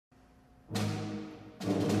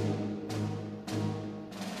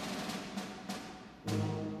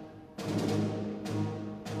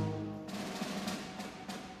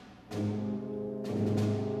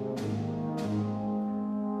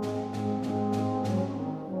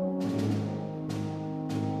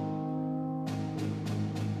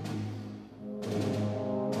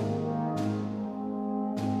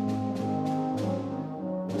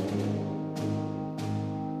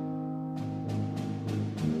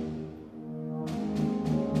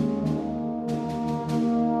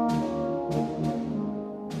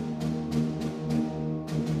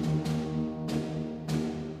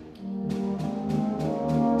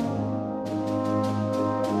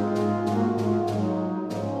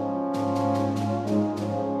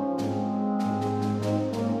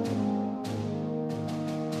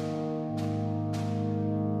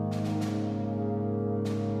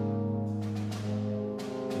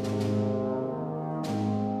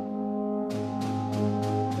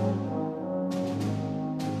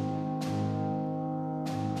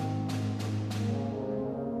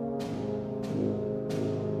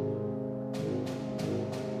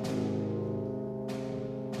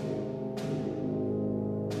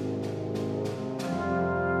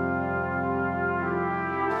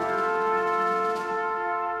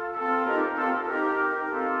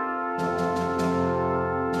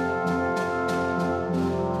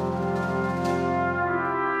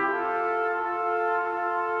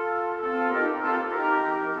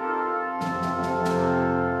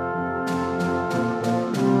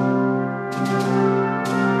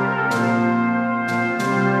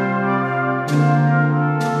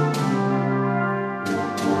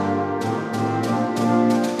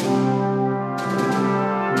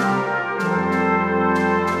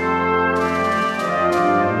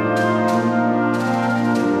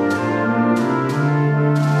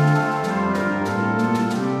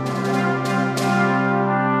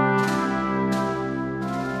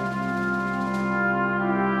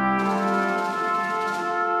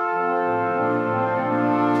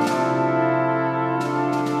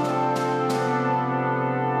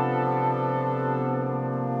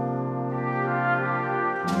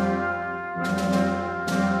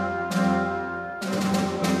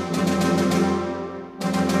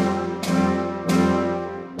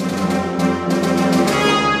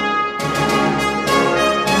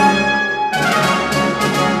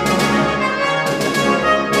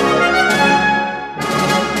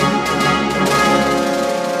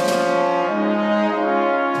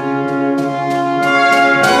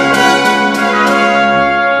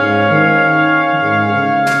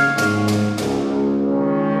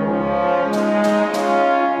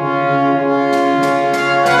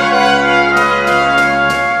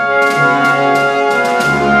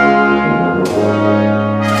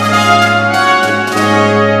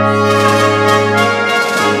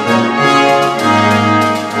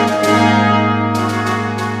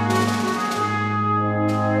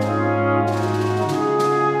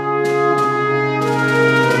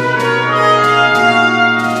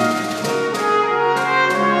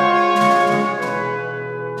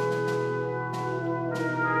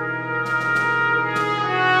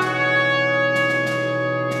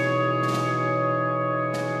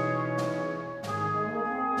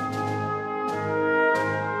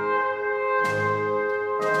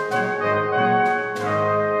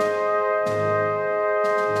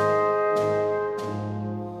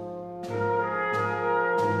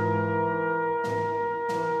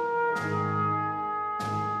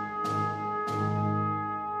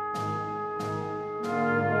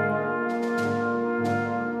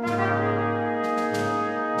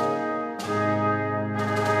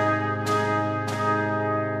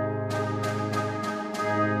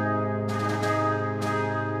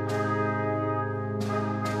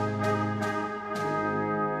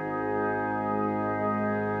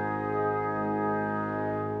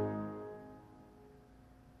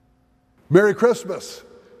Merry Christmas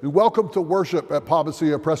and welcome to worship at Palma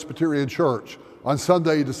Presbyterian Church on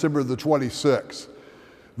Sunday, December the 26th.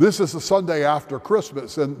 This is the Sunday after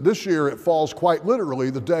Christmas, and this year it falls quite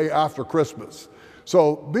literally the day after Christmas.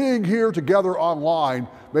 So being here together online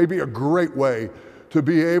may be a great way to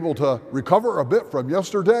be able to recover a bit from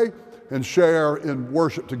yesterday and share in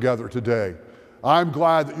worship together today. I'm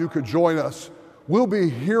glad that you could join us. We'll be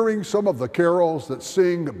hearing some of the carols that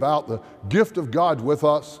sing about the gift of God with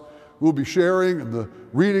us. We'll be sharing in the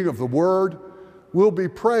reading of the Word. We'll be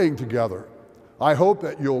praying together. I hope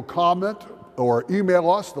that you'll comment or email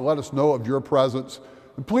us to let us know of your presence.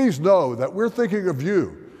 And please know that we're thinking of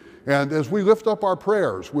you. And as we lift up our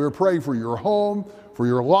prayers, we're praying for your home, for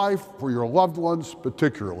your life, for your loved ones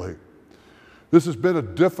particularly. This has been a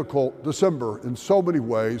difficult December in so many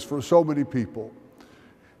ways for so many people.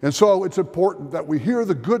 And so it's important that we hear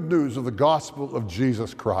the good news of the gospel of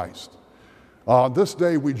Jesus Christ. On this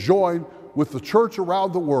day, we join with the church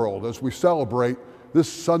around the world as we celebrate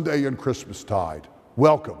this Sunday in Christmastide.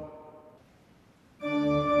 Welcome.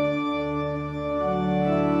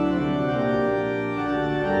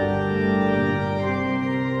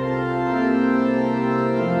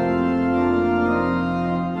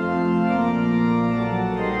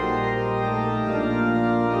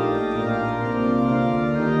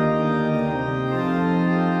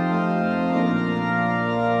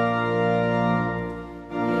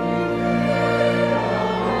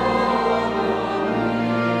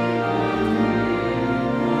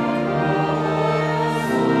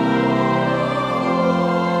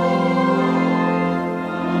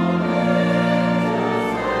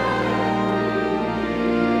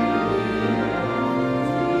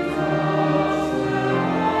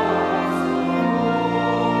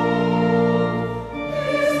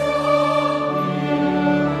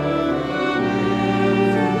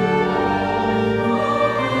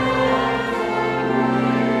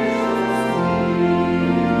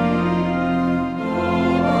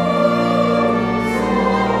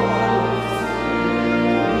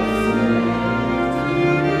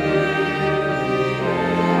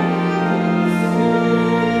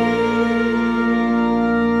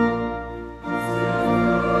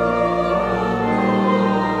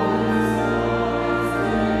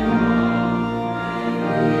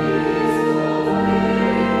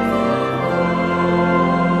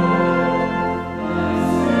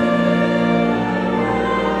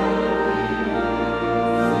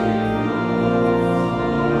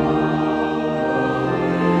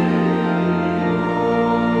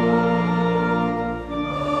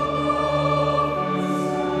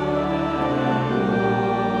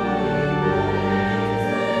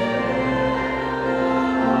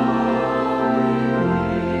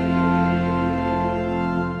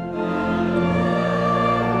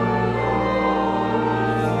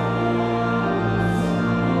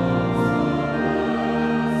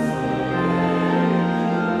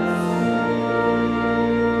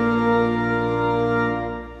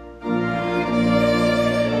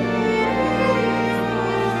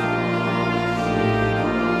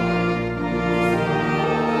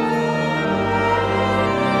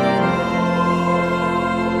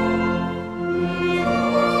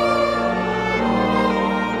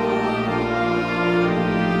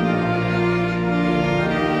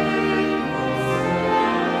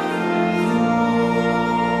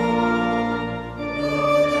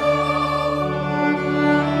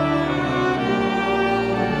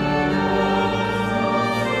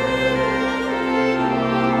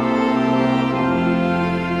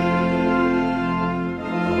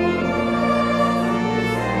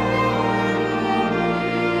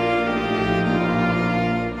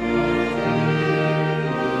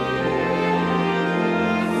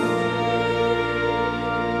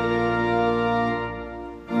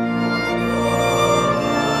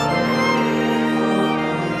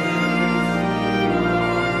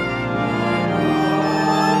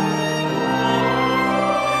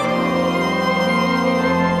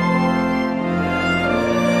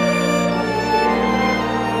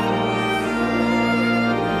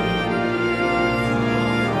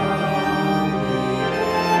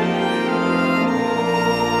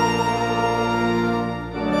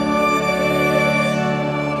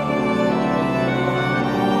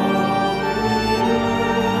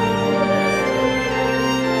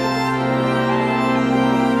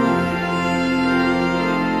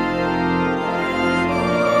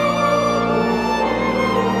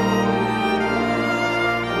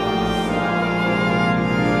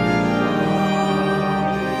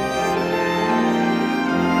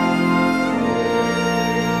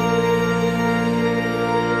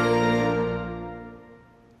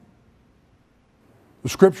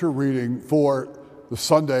 scripture reading for the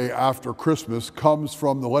Sunday after Christmas comes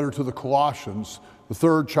from the letter to the Colossians, the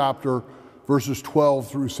 3rd chapter, verses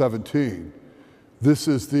 12 through 17. This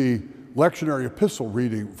is the lectionary epistle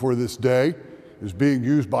reading for this day. It is being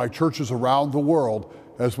used by churches around the world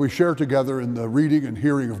as we share together in the reading and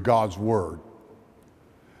hearing of God's word.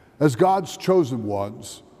 As God's chosen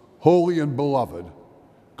ones, holy and beloved,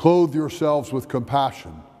 clothe yourselves with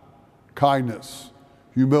compassion, kindness,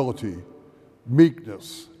 humility,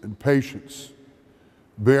 meekness, and patience.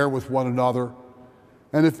 Bear with one another,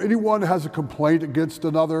 and if anyone has a complaint against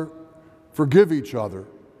another, forgive each other.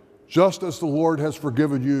 Just as the Lord has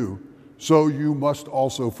forgiven you, so you must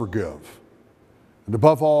also forgive. And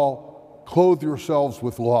above all, clothe yourselves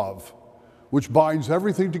with love, which binds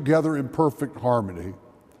everything together in perfect harmony.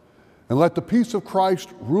 And let the peace of Christ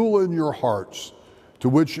rule in your hearts, to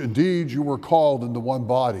which indeed you were called into one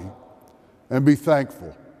body, and be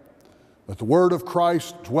thankful. Let the word of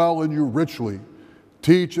Christ dwell in you richly.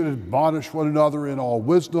 Teach and admonish one another in all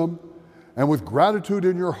wisdom, and with gratitude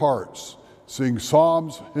in your hearts, sing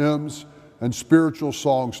psalms, hymns, and spiritual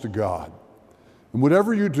songs to God. And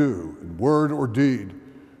whatever you do, in word or deed,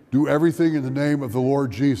 do everything in the name of the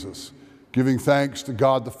Lord Jesus, giving thanks to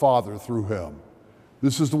God the Father through him.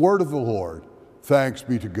 This is the word of the Lord. Thanks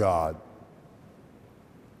be to God.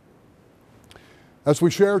 As we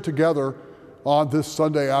share together on this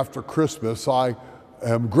Sunday after Christmas, I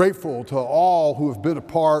am grateful to all who have been a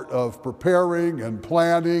part of preparing and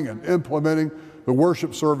planning and implementing the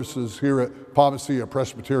worship services here at Palma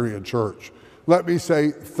Presbyterian Church. Let me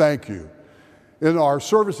say thank you. In our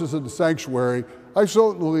services in the sanctuary, I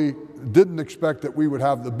certainly didn't expect that we would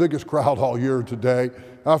have the biggest crowd all year today.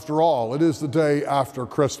 After all, it is the day after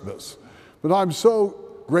Christmas. But I'm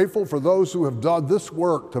so grateful for those who have done this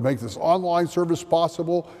work to make this online service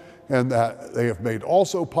possible, and that they have made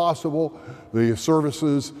also possible the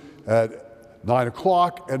services at 9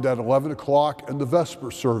 o'clock and at 11 o'clock and the Vesper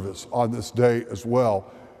service on this day as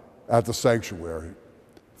well at the sanctuary.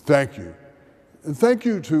 Thank you. And thank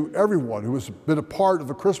you to everyone who has been a part of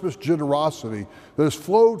the Christmas generosity that has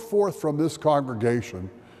flowed forth from this congregation.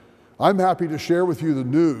 I'm happy to share with you the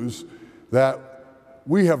news that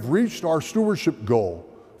we have reached our stewardship goal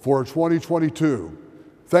for 2022.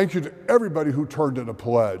 Thank you to everybody who turned in a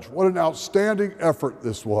pledge. What an outstanding effort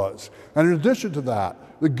this was. And in addition to that,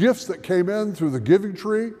 the gifts that came in through the giving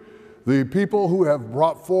tree, the people who have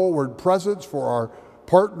brought forward presents for our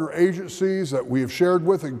partner agencies that we have shared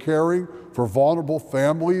with and caring for vulnerable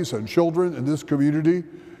families and children in this community,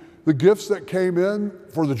 the gifts that came in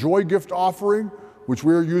for the Joy Gift Offering, which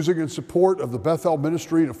we are using in support of the Bethel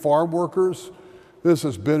Ministry to farm workers. This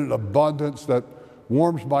has been an abundance that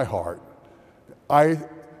warms my heart. I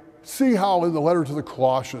see how in the letter to the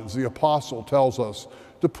Colossians, the apostle tells us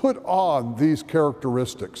to put on these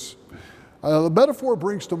characteristics. The metaphor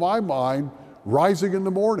brings to my mind rising in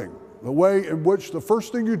the morning, the way in which the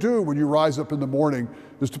first thing you do when you rise up in the morning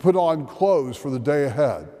is to put on clothes for the day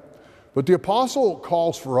ahead. But the apostle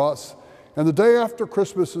calls for us, and the day after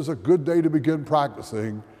Christmas is a good day to begin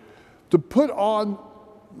practicing, to put on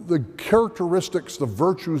the characteristics, the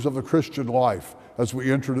virtues of the Christian life as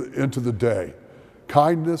we enter into the day.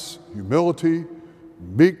 Kindness, humility,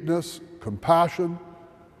 meekness, compassion.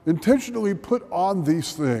 Intentionally put on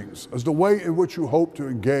these things as the way in which you hope to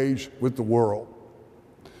engage with the world.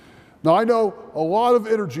 Now, I know a lot of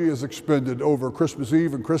energy is expended over Christmas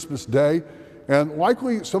Eve and Christmas Day, and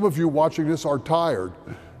likely some of you watching this are tired.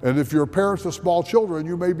 And if you're parents of small children,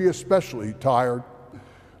 you may be especially tired.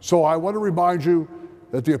 So I want to remind you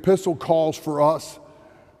that the epistle calls for us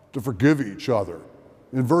to forgive each other.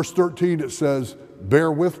 In verse 13, it says,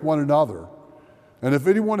 bear with one another. And if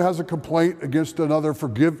anyone has a complaint against another,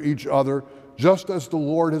 forgive each other. Just as the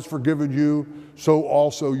Lord has forgiven you, so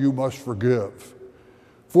also you must forgive.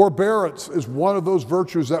 Forbearance is one of those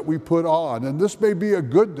virtues that we put on. And this may be a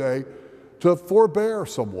good day to forbear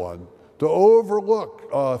someone, to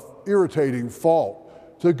overlook irritating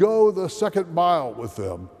fault, to go the second mile with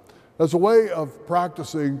them as a way of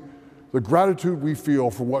practicing the gratitude we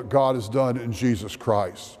feel for what God has done in Jesus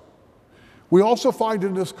Christ. We also find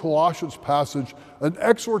in this Colossians passage an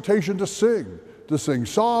exhortation to sing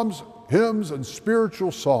psalms, hymns, and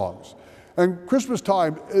spiritual songs. And Christmas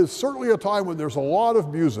time is certainly a time when there's a lot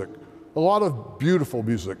of music, a lot of beautiful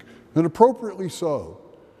music, and appropriately so.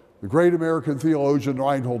 The great American theologian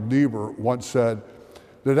Reinhold Niebuhr once said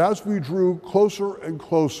that as we drew closer and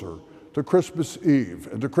closer to Christmas Eve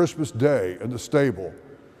and to Christmas Day and the stable,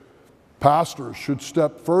 pastors should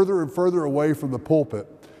step further and further away from the pulpit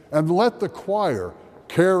and let the choir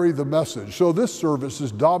carry the message. So this service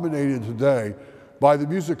is dominated today by the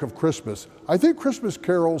music of Christmas. I think Christmas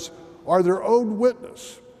carols are their own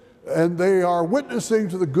witness, and they are witnessing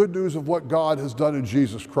to the good news of what God has done in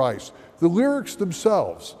Jesus Christ. The lyrics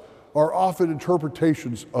themselves are often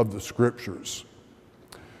interpretations of the scriptures.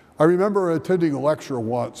 I remember attending a lecture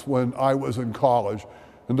once when I was in college,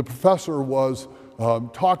 and the professor was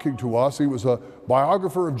talking to us. He was a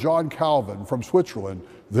biographer of John Calvin from Switzerland,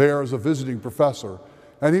 there as a visiting professor.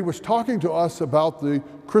 And he was talking to us about the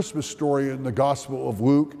Christmas story in the Gospel of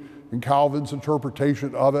Luke and Calvin's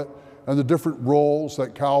interpretation of it and the different roles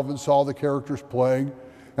that Calvin saw the characters playing.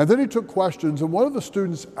 And then he took questions, and one of the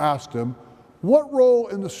students asked him, "What role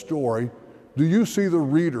in the story do you see the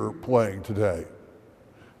reader playing today?"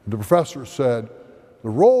 And the professor said, "The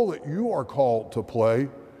role that you are called to play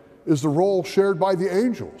is the role shared by the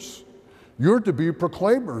angels. You're to be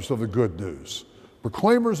proclaimers of the good news,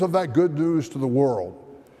 proclaimers of that good news to the world.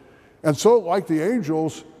 And so, like the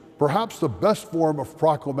angels, perhaps the best form of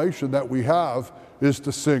proclamation that we have is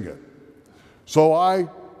to sing it." So I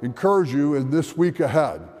encourage you in this week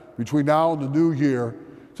ahead, between now and the new year,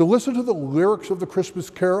 to listen to the lyrics of the Christmas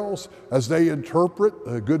carols as they interpret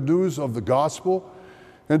the good news of the gospel,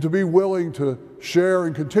 and to be willing to share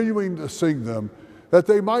and continuing to sing them, that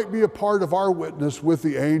they might be a part of our witness with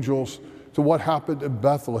the angels to what happened in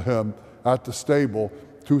Bethlehem at the stable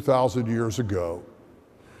 2,000 years ago.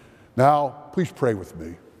 Now, please pray with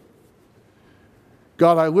me.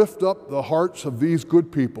 God, I lift up the hearts of these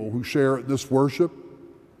good people who share this worship.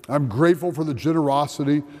 I'm grateful for the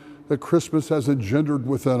generosity that Christmas has engendered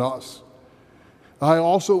within us. I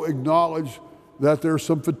also acknowledge that there's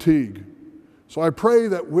some fatigue. So I pray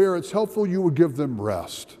that where it's helpful, you would give them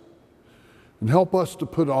rest and help us to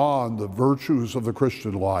put on the virtues of the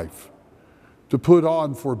Christian life, to put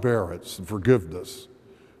on forbearance and forgiveness,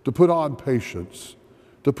 to put on patience,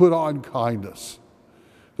 to put on kindness,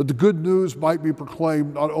 that the good news might be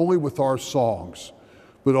proclaimed not only with our songs,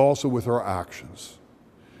 but also with our actions.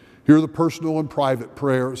 Hear the personal and private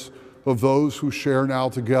prayers of those who share now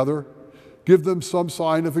together. Give them some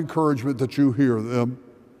sign of encouragement that you hear them.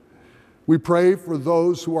 We pray for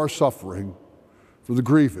those who are suffering, for the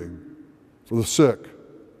grieving, for the sick,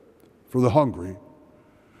 for the hungry,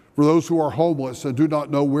 for those who are homeless and do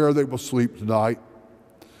not know where they will sleep tonight,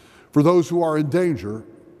 for those who are in danger,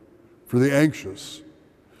 for the anxious.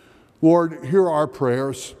 Lord, hear our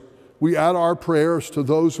prayers. We add our prayers to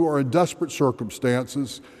those who are in desperate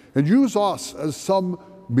circumstances, and use us as some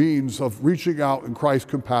means of reaching out in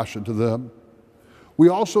Christ's compassion to them. We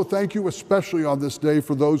also thank you especially on this day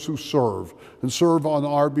for those who serve and serve on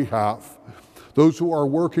our behalf, those who are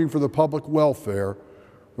working for the public welfare,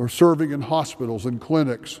 or serving in hospitals and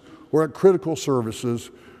clinics, or at critical services,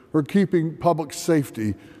 or keeping public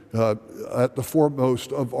safety at the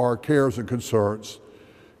foremost of our cares and concerns.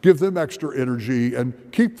 Give them extra energy and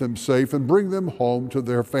keep them safe and bring them home to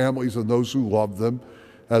their families and those who love them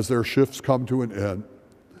as their shifts come to an end.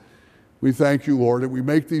 We thank you, Lord, and we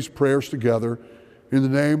make these prayers together in the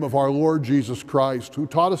name of our Lord Jesus Christ, who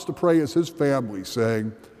taught us to pray as his family,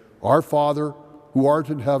 saying, "Our Father, who art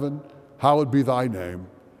in heaven, hallowed be thy name.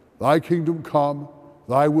 Thy kingdom come,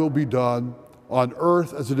 thy will be done, on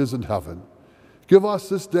earth as it is in heaven. Give us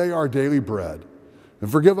this day our daily bread,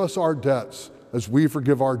 and forgive us our debts as we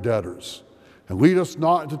forgive our debtors. And lead us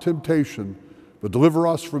not into temptation, but deliver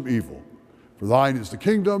us from evil. For thine is the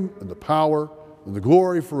kingdom, and the power, and the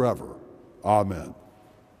glory forever. Amen."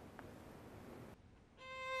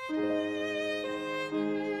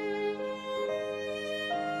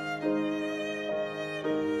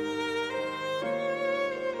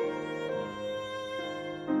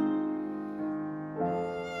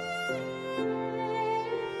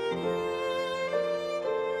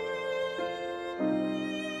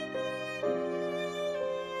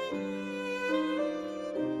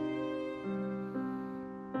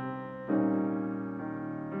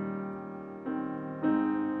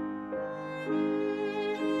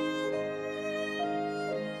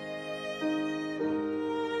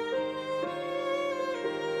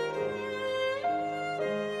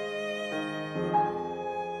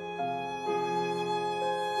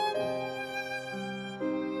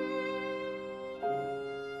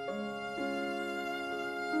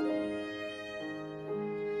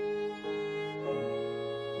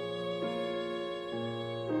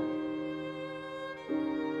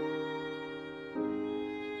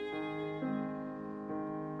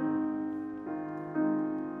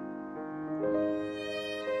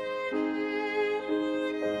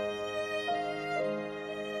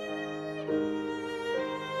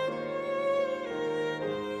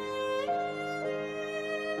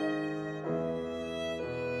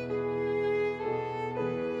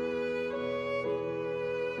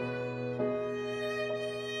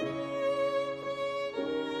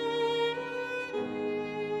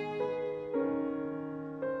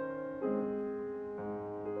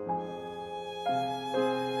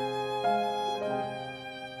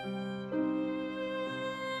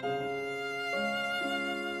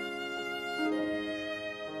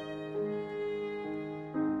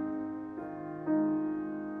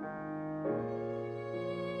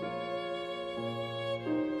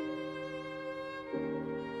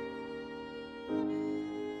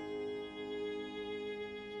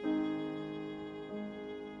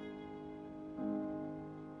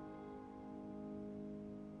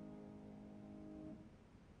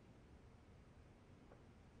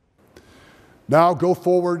 Now go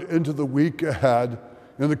forward into the week ahead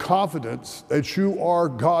in the confidence that you are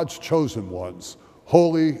God's chosen ones,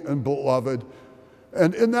 holy and beloved.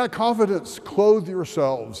 And in that confidence, clothe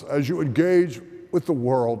yourselves as you engage with the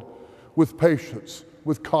world with patience,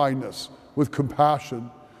 with kindness, with compassion,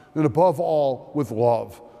 and above all, with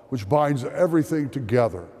love, which binds everything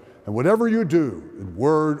together. And whatever you do, in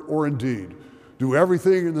word or in deed, do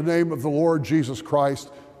everything in the name of the Lord Jesus Christ,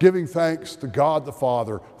 giving thanks to God the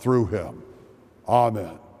Father through him.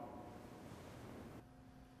 Amen.